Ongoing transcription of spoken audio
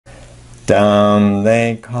Dumb,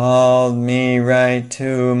 they called me right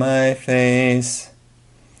to my face.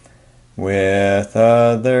 With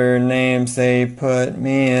other names they put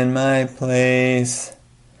me in my place.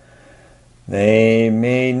 They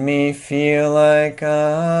made me feel like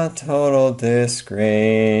a total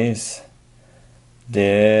disgrace.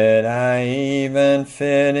 Did I even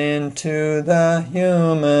fit into the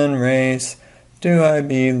human race? Do I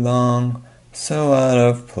belong so out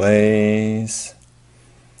of place?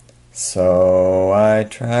 So I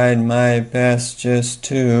tried my best just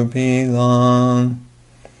to belong.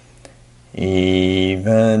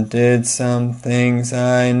 Even did some things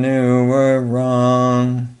I knew were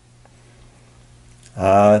wrong.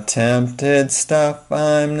 Attempted stuff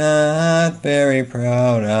I'm not very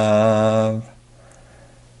proud of.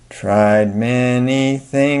 Tried many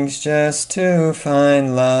things just to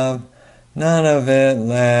find love. None of it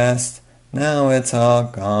lasts, now it's all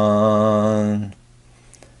gone.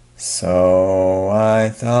 So I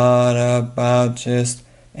thought about just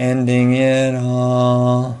ending it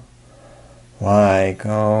all. Why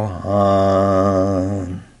go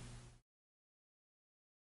on?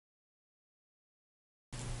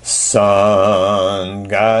 Son,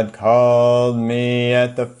 God called me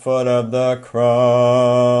at the foot of the cross.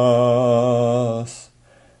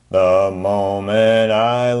 The moment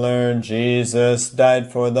I learned Jesus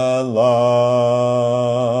died for the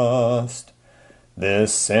lost.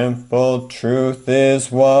 This simple truth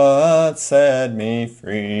is what set me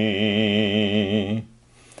free.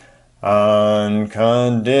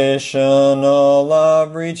 Unconditional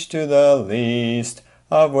love reached to the least,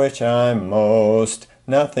 of which I'm most,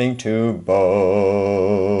 nothing to boast.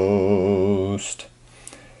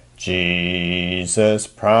 Jesus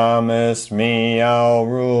promised me I'll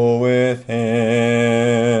rule with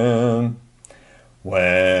him.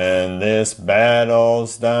 When this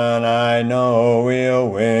battle's done, I know we'll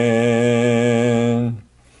win.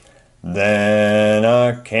 Then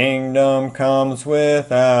a kingdom comes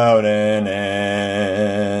without an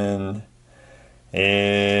end.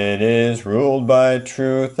 It is ruled by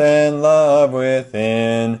truth and love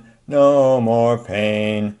within. No more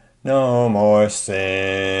pain, no more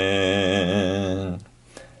sin.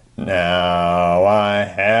 Now I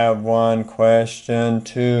have one question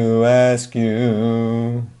to ask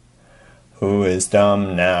you. Who is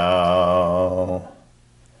dumb now?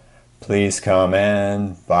 Please come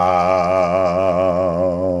and bow.